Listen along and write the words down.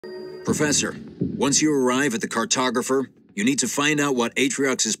Professor, once you arrive at the Cartographer, you need to find out what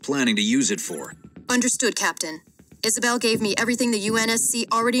Atriox is planning to use it for. Understood, Captain. Isabel gave me everything the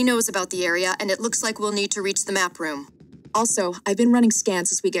UNSC already knows about the area, and it looks like we'll need to reach the map room. Also, I've been running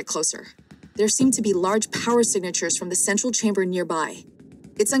scans as we get closer. There seem to be large power signatures from the central chamber nearby.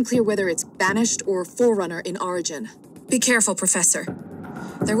 It's unclear whether it's banished or forerunner in origin. Be careful, Professor.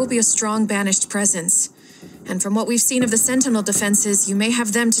 There will be a strong banished presence. And from what we've seen of the Sentinel defenses, you may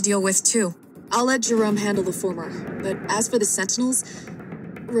have them to deal with too. I'll let Jerome handle the former, but as for the Sentinels,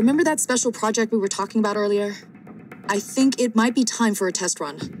 remember that special project we were talking about earlier? I think it might be time for a test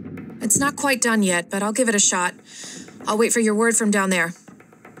run. It's not quite done yet, but I'll give it a shot. I'll wait for your word from down there.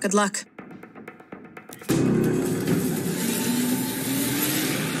 Good luck.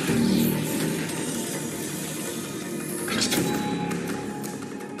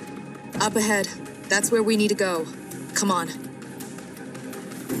 Up ahead. That's where we need to go. Come on.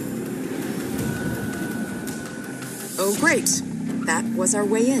 Oh, great. That was our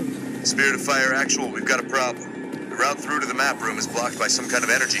way in. Spirit of Fire Actual, we've got a problem. The route through to the map room is blocked by some kind of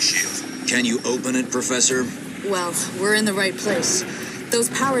energy shield. Can you open it, Professor? Well, we're in the right place. Those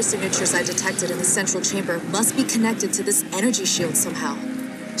power signatures I detected in the central chamber must be connected to this energy shield somehow.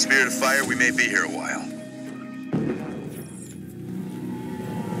 Spirit of Fire, we may be here a while.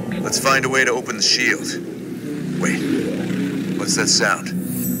 Let's find a way to open the shield. Wait, what's that sound?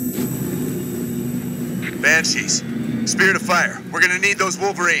 Banshees, Spirit of Fire, we're gonna need those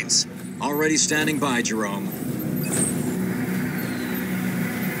Wolverines. Already standing by, Jerome.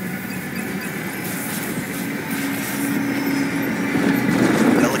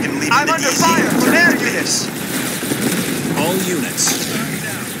 I'm under fire from air units. All units.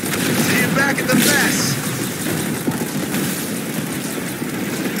 See you back at the mess.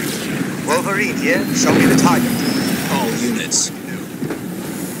 Wolverine here. Show me the target. All units.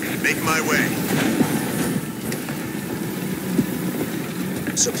 Make my way.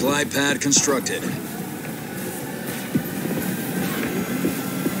 Supply pad constructed.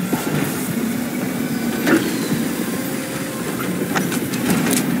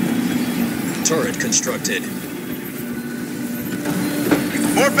 Turret constructed.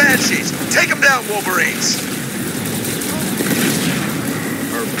 More Banshees! Take them down, Wolverines!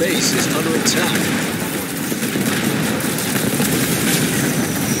 Our base is under attack.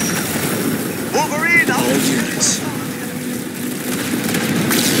 Wolverine! All units.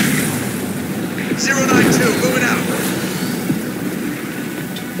 092, moving out.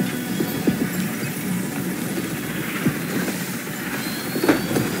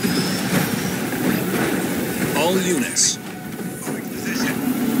 All units. Moving position.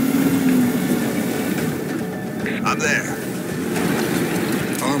 I'm there.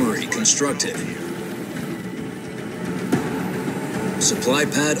 Armory constructed. Supply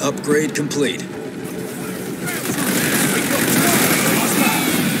pad upgrade complete.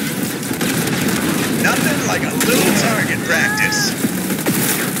 Nothing like a little target practice.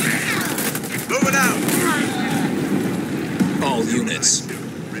 Moving out. All units.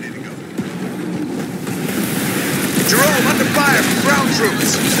 Ready to go. Jerome, under fire from ground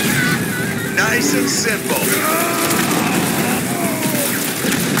troops. Nice and simple.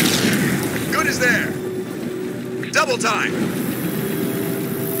 Good as there. Double time.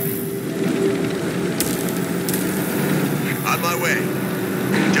 On my way.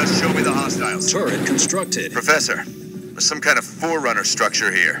 Just show me the hostiles. Turret constructed. Professor, there's some kind of forerunner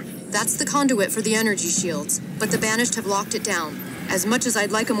structure here. That's the conduit for the energy shields, but the Banished have locked it down. As much as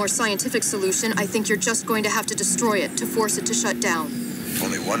I'd like a more scientific solution, I think you're just going to have to destroy it to force it to shut down.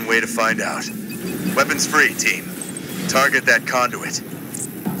 Only one way to find out. Weapons free, team. Target that conduit.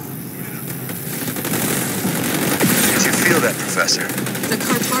 Did you feel that, Professor? The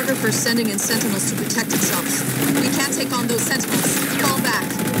Cartographer's sending in Sentinels to protect itself. We can't take on those Sentinels. Fall back.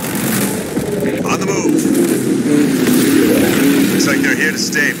 On the move. Looks like they're here to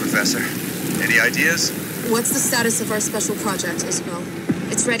stay, Professor. Any ideas? What's the status of our special project, Isabel?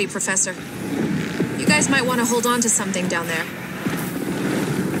 It's ready, Professor. You guys might want to hold on to something down there.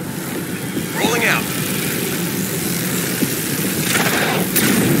 Rolling out.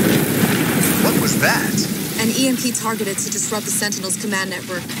 What was that? An EMP targeted to disrupt the Sentinel's command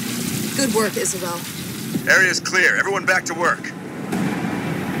network. Good work, Isabel. Area's clear. Everyone back to work.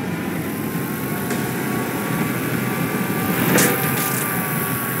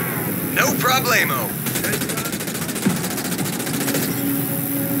 No problemo.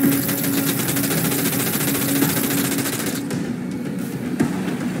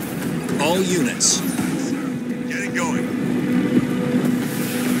 All units. Getting going.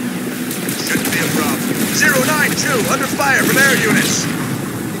 Shouldn't be a problem. 092, under fire from air units.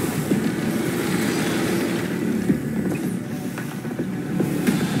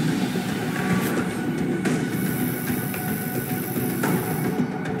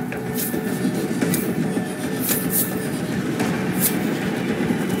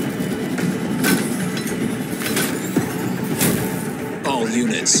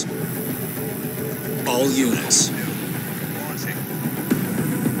 All units. Launching.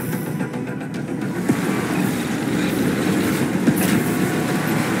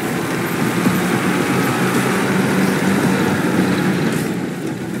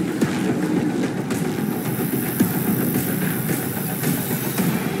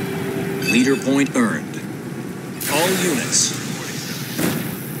 Leader point earned. All units.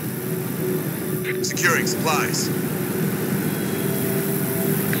 Securing supplies.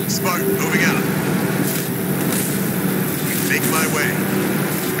 Spartan, moving out. Make my way.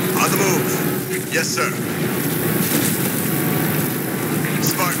 On the move. Yes, sir.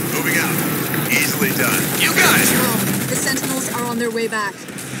 Spartan, moving out. Easily done. You got it! The Sentinels are on their way back.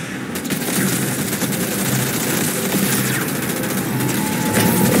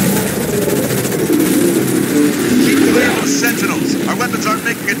 Keep clear of those Sentinels. Our weapons aren't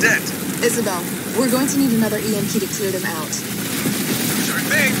making a dent. Isabel, we're going to need another EMP to clear them out. Sure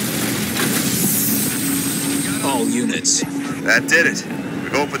thing. All units. That did it.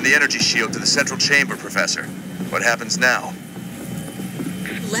 We've opened the energy shield to the central chamber, Professor. What happens now?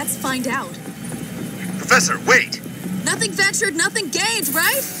 Let's find out. Professor, wait! Nothing ventured, nothing gained,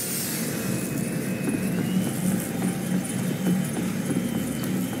 right?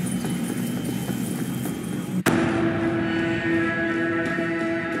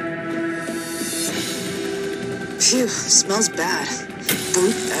 Phew, smells bad.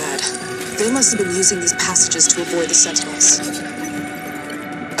 Brute bad. They must have been using these passages to avoid the Sentinels.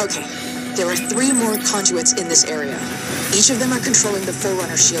 Okay, there are 3 more conduits in this area. Each of them are controlling the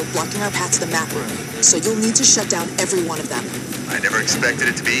Forerunner shield, blocking our path to the map room. So you'll need to shut down every one of them. I never expected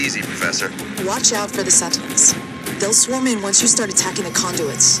it to be easy, Professor. Watch out for the Sentinels. They'll swarm in once you start attacking the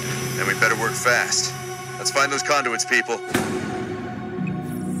conduits. Then we better work fast. Let's find those conduits, people.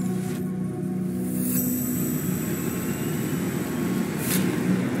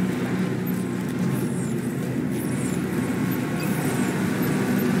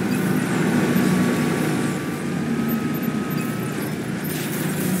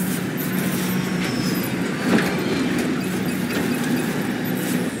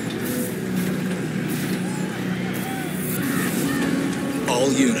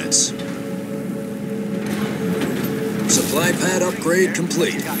 All units. Supply pad upgrade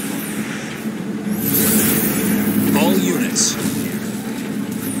complete. All units.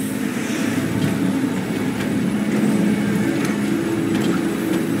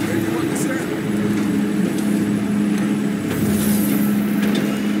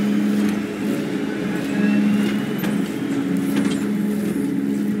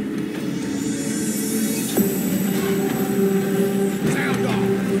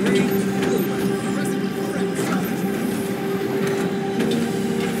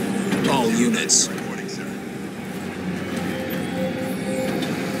 Units.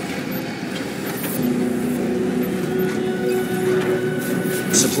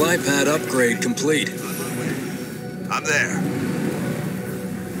 Supply pad upgrade complete. I'm there.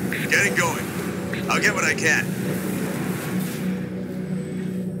 Getting going. I'll get what I can.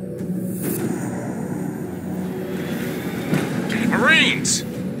 Marines!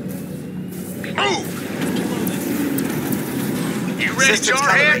 Move! You ready,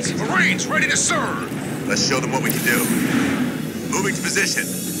 jarheads? Marines, ready to serve! Let's show them what we can do. Moving to position.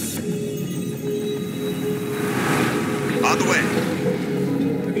 On the way.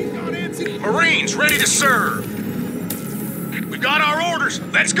 Marines, ready to serve! We got our orders.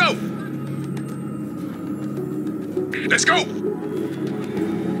 Let's go! Let's go!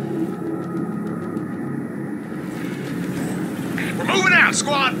 We're moving out,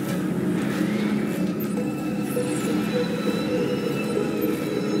 squad!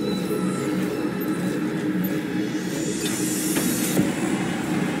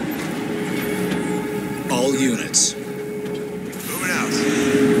 All units. Moving out.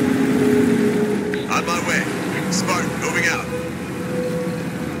 On my way. Spartan, moving out.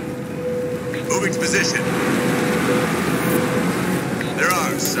 Moving to position. They're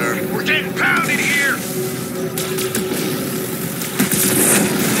ours, sir. We're getting pounded here!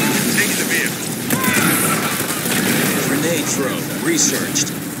 Taking the vehicle. Grenade throw researched.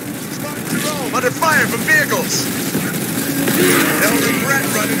 Spartan to Rome, under fire from vehicles. They'll regret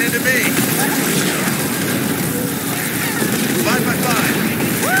running into me. 5x5.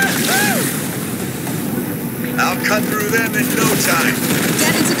 I'll cut through them in no time.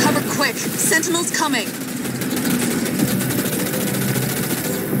 Get into cover quick. Sentinels coming.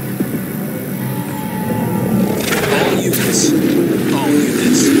 All units. All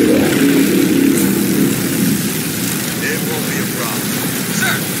units. It won't be a problem.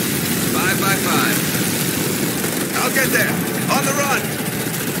 Sir! 5x5. I'll get there. On the run.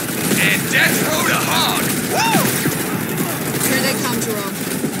 And death row to hog! Woo! Here they come, Jerome.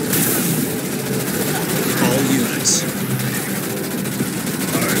 All units.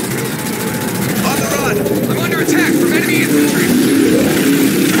 On the run! I'm under attack from enemy infantry!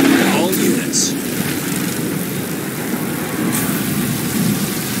 All units.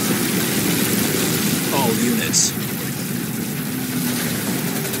 All units.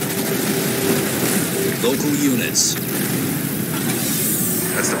 Local units.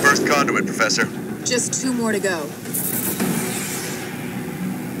 That's the first conduit, Professor. Just 2 more to go.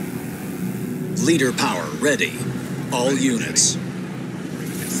 Leader power ready. All units.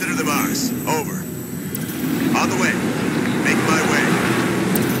 Consider them ours. Over. On the way. Make my way.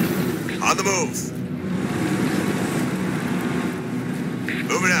 On the move.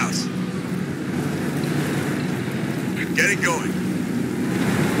 Moving out. Getting going.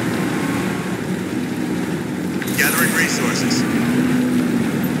 Gathering resources.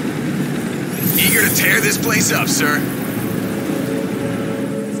 Eager to tear this place up, sir.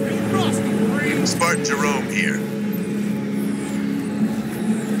 Spartan Jerome here.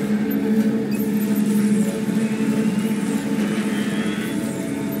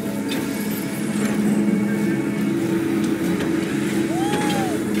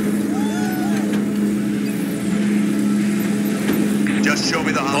 Just show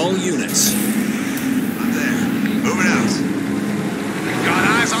me the hospital. All units. I'm there. Moving out. Got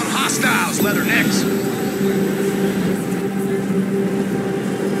eyes on hostiles, leathernecks.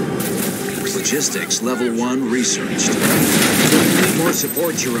 Logistics level 1 researched. Need more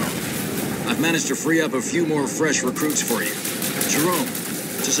support, Jerome. I've managed to free up a few more fresh recruits for you. Jerome,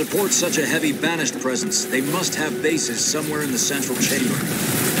 to support such a heavy banished presence, they must have bases somewhere in the central chamber.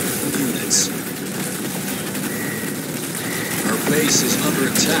 Units. Our base is under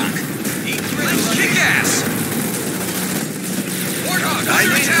attack. Let's kick ass! Warthog, I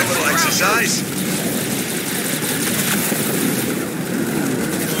under need attack a little from exercise.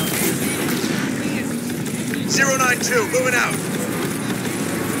 092, moving out.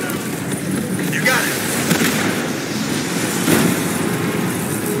 You got it.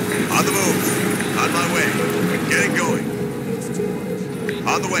 On the move. On my way. Getting going.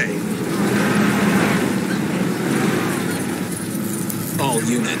 On the way. All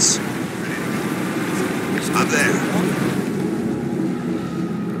units. I'm there.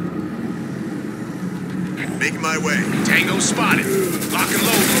 Making my way. Tango spotted. Lock and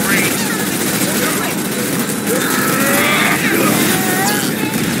load for range.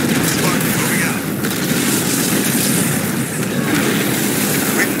 Spartan moving out.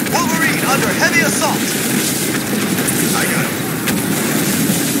 Wolverine under heavy assault. I got him.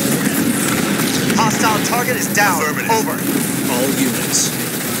 Hostile target is down. Affirmative. Over. All units.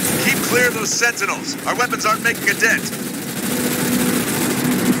 Keep clear of those sentinels. Our weapons aren't making a dent.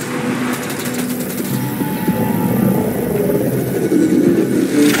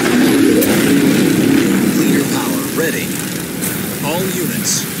 Leader power ready. All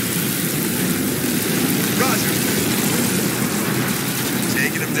units. Roger.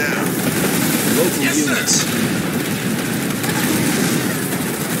 Taking him down. Local Yes, sir. units.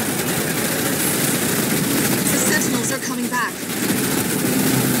 The Sentinels are coming back.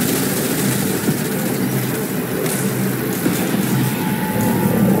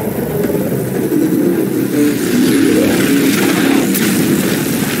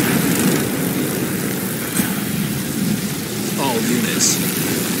 All units.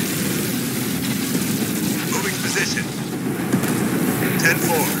 Moving position.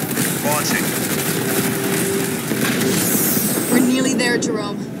 10-4. Launching. We're nearly there,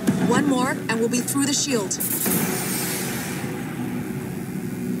 Jerome. 1 more, and we'll be through the shield.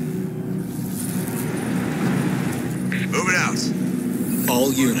 Moving out.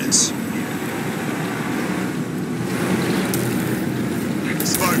 All units.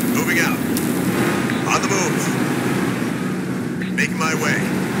 Spartan moving out. On the move. Making my way.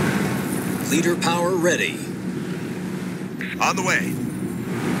 Leader power ready. On the way.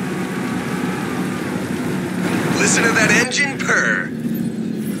 Listen to that engine purr.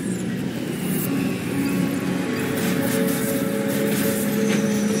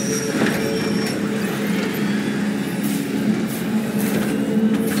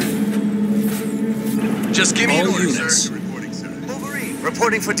 Just give me an All order, units. sir. Reporting, sir. Wolverine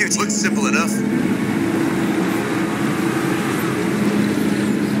reporting for duty. Looks simple enough.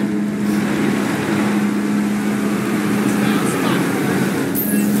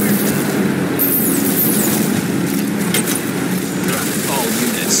 All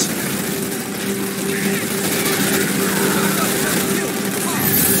units.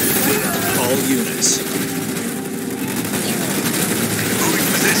 All units. Moving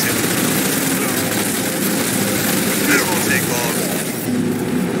position.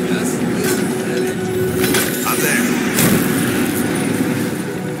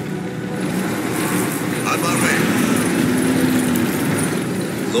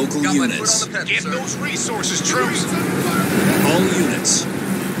 Local Got my foot units. on the pedal, Get those resources, troops. All units.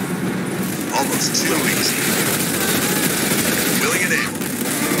 Almost too easy. Willing and able.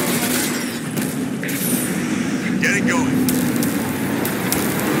 Getting going.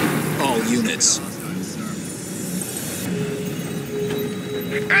 All units.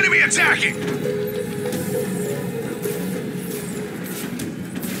 Enemy attacking!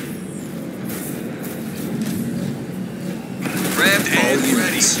 Grabbed All and ready.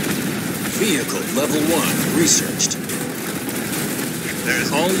 units. Vehicle level 1 researched.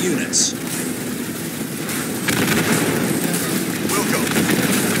 There's All units. We'll go.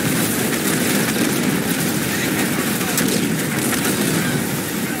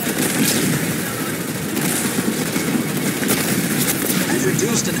 We've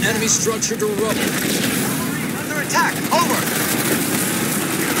reduced an enemy structure to rubble. Under attack. Over.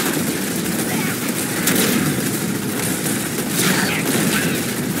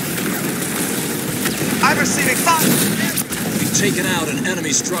 I'm receiving fire. We've taken out an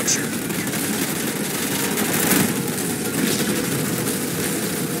enemy structure.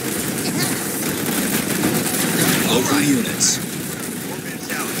 Local units. Won't be a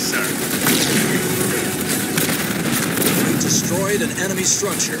challenge, sir. We've destroyed an enemy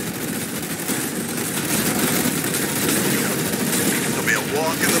structure. It'll be a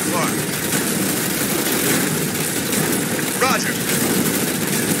walk in the park. Roger.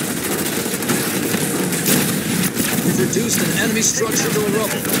 We've reduced an enemy structure to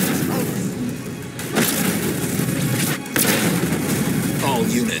rubble. All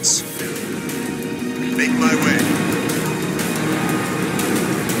units. Make my way.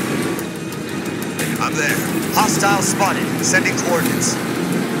 I'm there. Hostile spotted. Sending coordinates.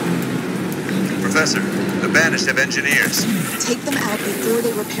 Professor, the Banished have engineers. Take them out before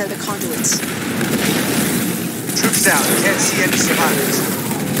they repair the conduits. Troops down. Can't see any survivors.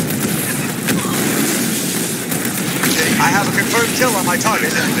 I have a confirmed kill on my target.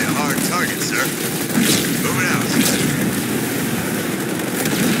 Definitely a hard target, sir. Moving out.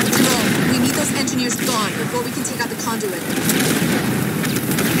 Jerome, we need those engineers gone before we can take out the conduit.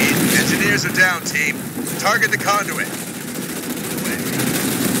 Engineers are down, team. Target the conduit.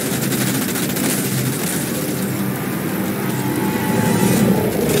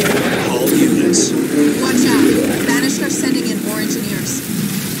 All units. Watch out. Banished are sending in more engineers.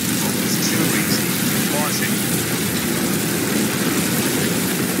 Almost too easy. Launching.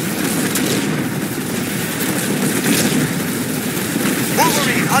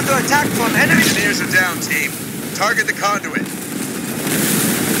 Wolverine under attack from enemy. Engineers are down, team. Target the conduit.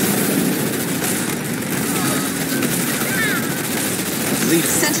 Leader.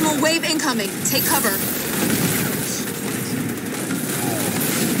 Sentinel wave incoming. Take cover.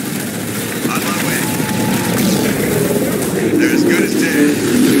 On my way. They're as good as dead.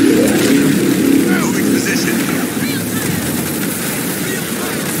 Moving position.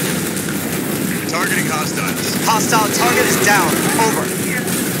 Targeting hostiles. Hostile target is down. Over.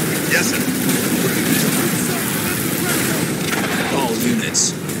 Yes, sir. All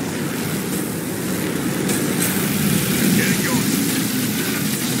units. Getting going.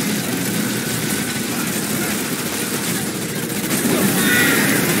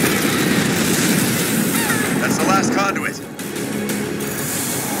 That's the last conduit.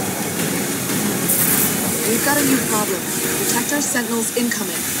 We've got a new problem. Detector sentinels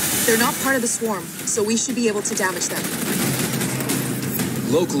incoming. They're not part of the swarm, so we should be able to damage them.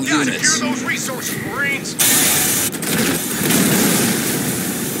 Local Gotta units. secure those resources, Marines.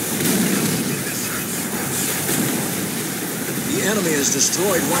 The enemy has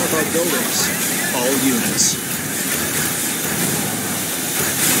destroyed one of our buildings. All units.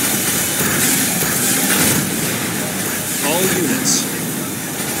 All units.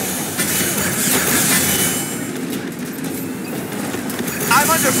 I'm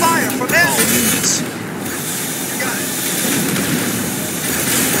under fire from All enemy. units. You got it.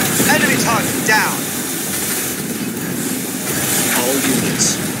 Enemy target down. All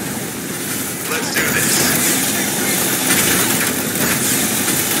units. Let's do this.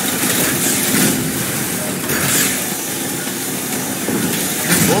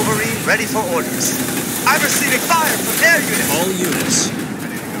 Wolverine ready for orders. I'm receiving fire from air units. All units.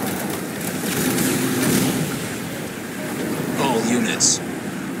 All units.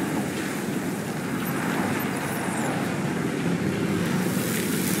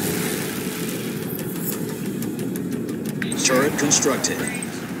 Turret constructed.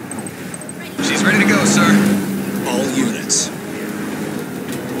 She's ready to go, sir. All units.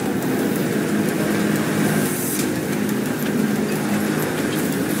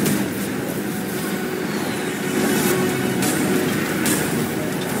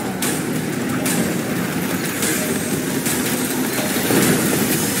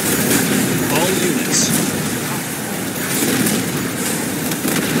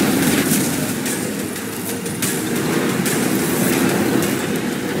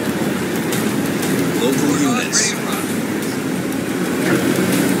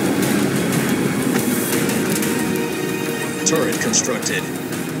 constructed.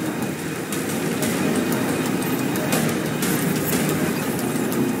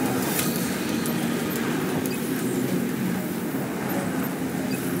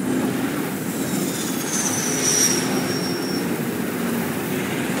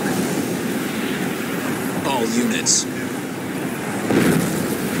 All units.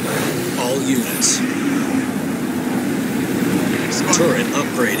 All units. Turret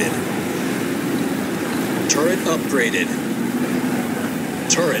upgraded. Turret upgraded.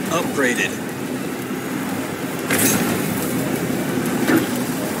 Turret upgraded.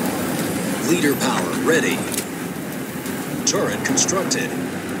 Leader power ready. Turret constructed.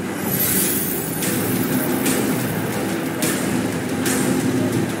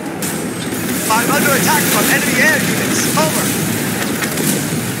 I'm under attack from enemy air units. Over.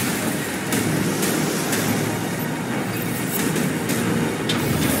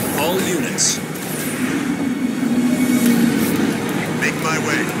 All units. Make my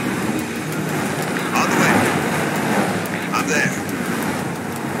way. On the way. I'm there.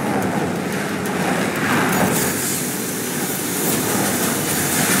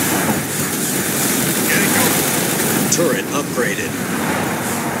 Getting going. Turret upgraded.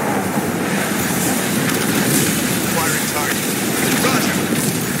 Acquiring target. Roger.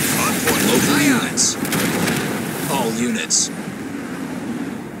 On point. Local units. All units.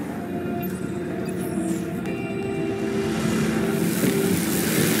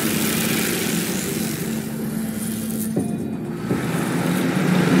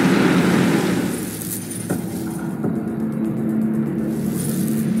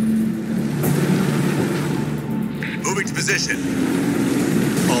 Moving to position.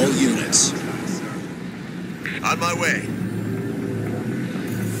 All units. On my way.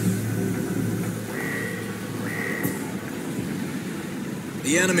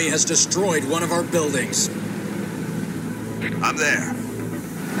 The enemy has destroyed one of our buildings. I'm there.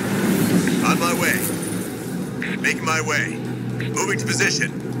 On my way. Making my way. Moving to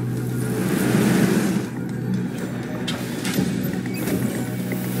position.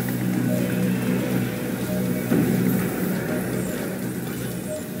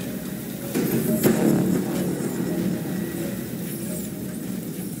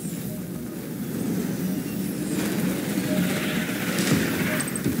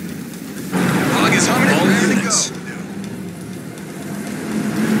 All units.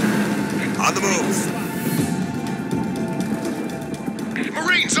 On the move.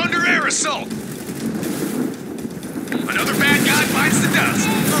 Marines under air assault. Another bad guy bites the dust.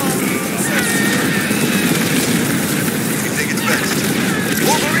 We think it's best.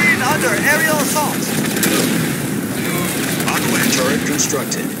 Wolverine under aerial assault. On the way. Turret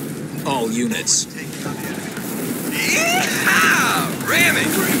constructed. All units. Yeehaw!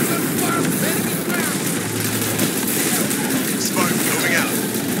 Ramming! Spartan moving out.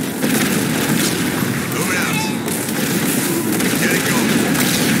 Moving out. Getting going.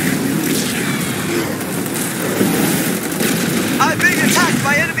 I'm being attacked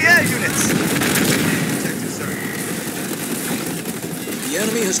by enemy air units. Detective, sir. The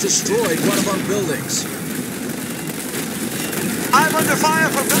enemy has destroyed one of our buildings. I'm under fire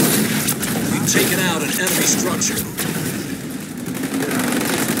from buildings. We've taken out an enemy structure.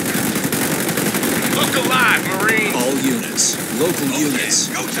 Look alive, Marine! All units. Local units.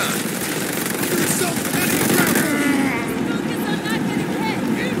 Go time!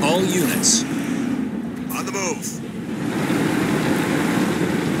 All units. On the move.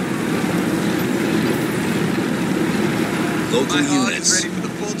 Local My hog units. is ready for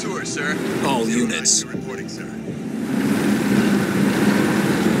the full tour, sir. All units. Reporting, sir.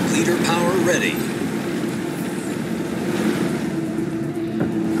 Leader power ready.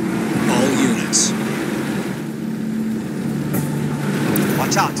 All units.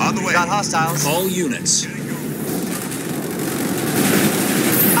 Watch out. On the way. We got hostiles. All units.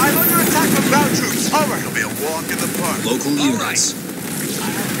 I'm under attack from ground troops. Over. It'll be a walk in the park. Local units.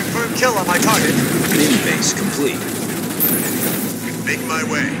 Confirmed kill on my target. Mini base complete. Make my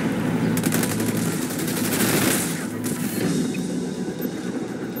way.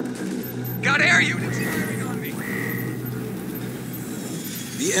 Got air units!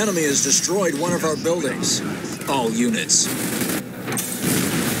 The enemy has destroyed one of our buildings. All units.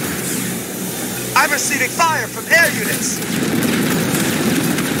 I'm receiving fire from air units.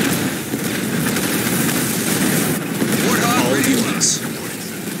 All units.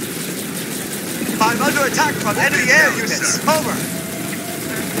 I'm under attack from enemy air units. Over.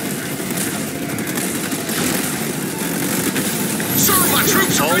 Sir, my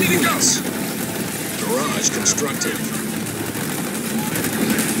troops are All ready to go! units. Garage constructed.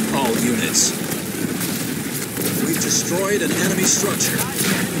 All units. We've destroyed an enemy structure.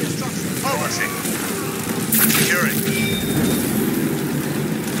 Over. Securing.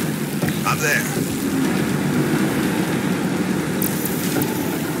 I'm there.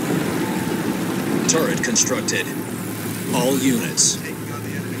 Turret constructed. All units. Taking on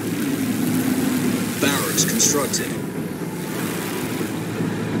the enemy. Barracks constructed.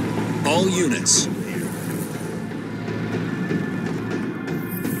 All units.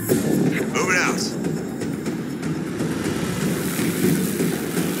 Moving out.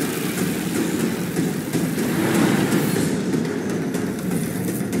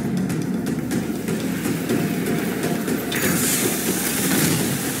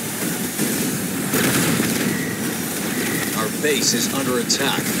 Our base is under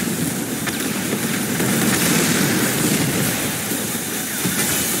attack.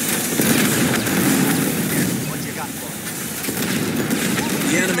 What you got for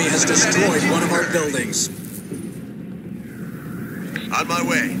The enemy has destroyed one of our buildings. On my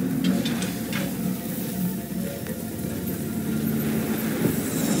way.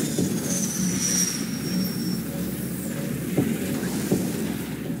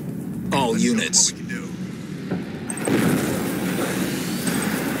 All Let's units. see what we can do.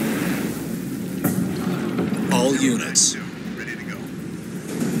 All units. Ready to go.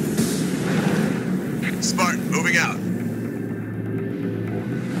 Spartan, moving out.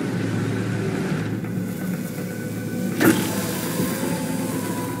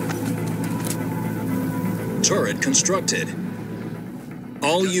 Turret constructed.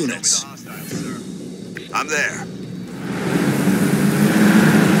 All units. I'm there.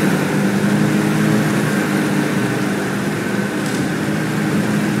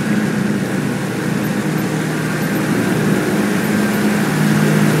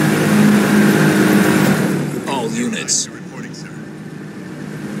 All units. Reporting, sir.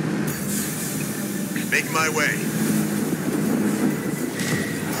 Making my way.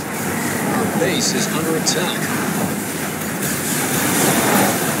 Our base is under attack.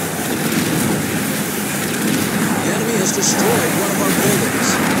 The enemy has destroyed one of our buildings.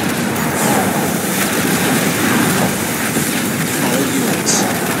 All units.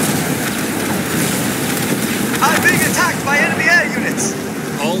 I'm being attacked by enemy air units!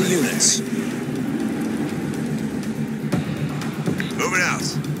 All units. Moving out.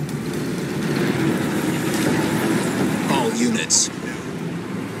 All units.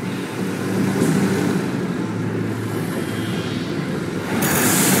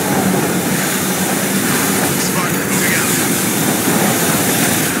 Spartan, moving out.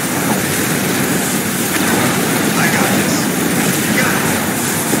 I got this. You got it.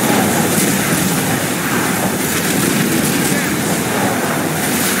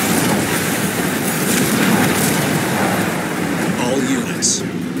 All units.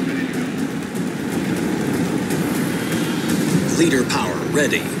 Leader power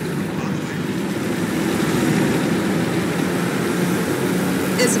ready.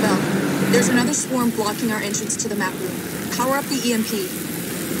 Isabel, there's another swarm blocking our entrance to the map room. Power up the EMP.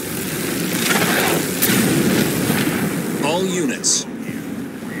 All units.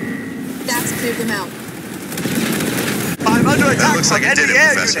 That's cleared them out. I'm under That attack looks from like it did enemy it,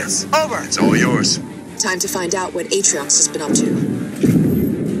 air Professor. units! Over! It's all yours. Time to find out what Atriox has been up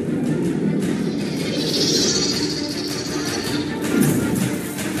to.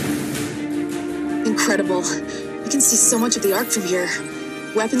 Incredible. You can see so much of the Ark from here.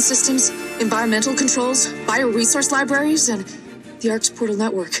 Weapon systems, environmental controls, bioresource libraries, and the Ark's portal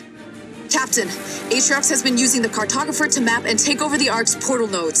network. Captain, Atriox has been using the Cartographer to map and take over the Ark's portal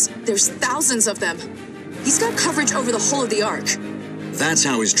nodes. There's thousands of them. He's got coverage over the whole of the Ark. That's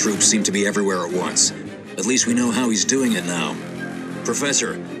how his troops seem to be everywhere at once. At least we know how he's doing it now.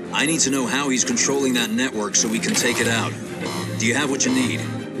 Professor, I need to know how he's controlling that network so we can take it out. Do you have what you need?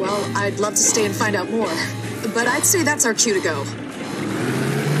 Well, I'd love to stay and find out more, but I'd say that's our cue to go.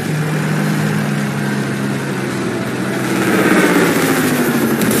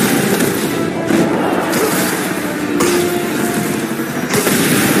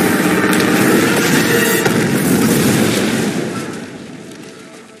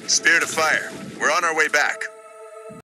 Spirit of fire. We're on our way back.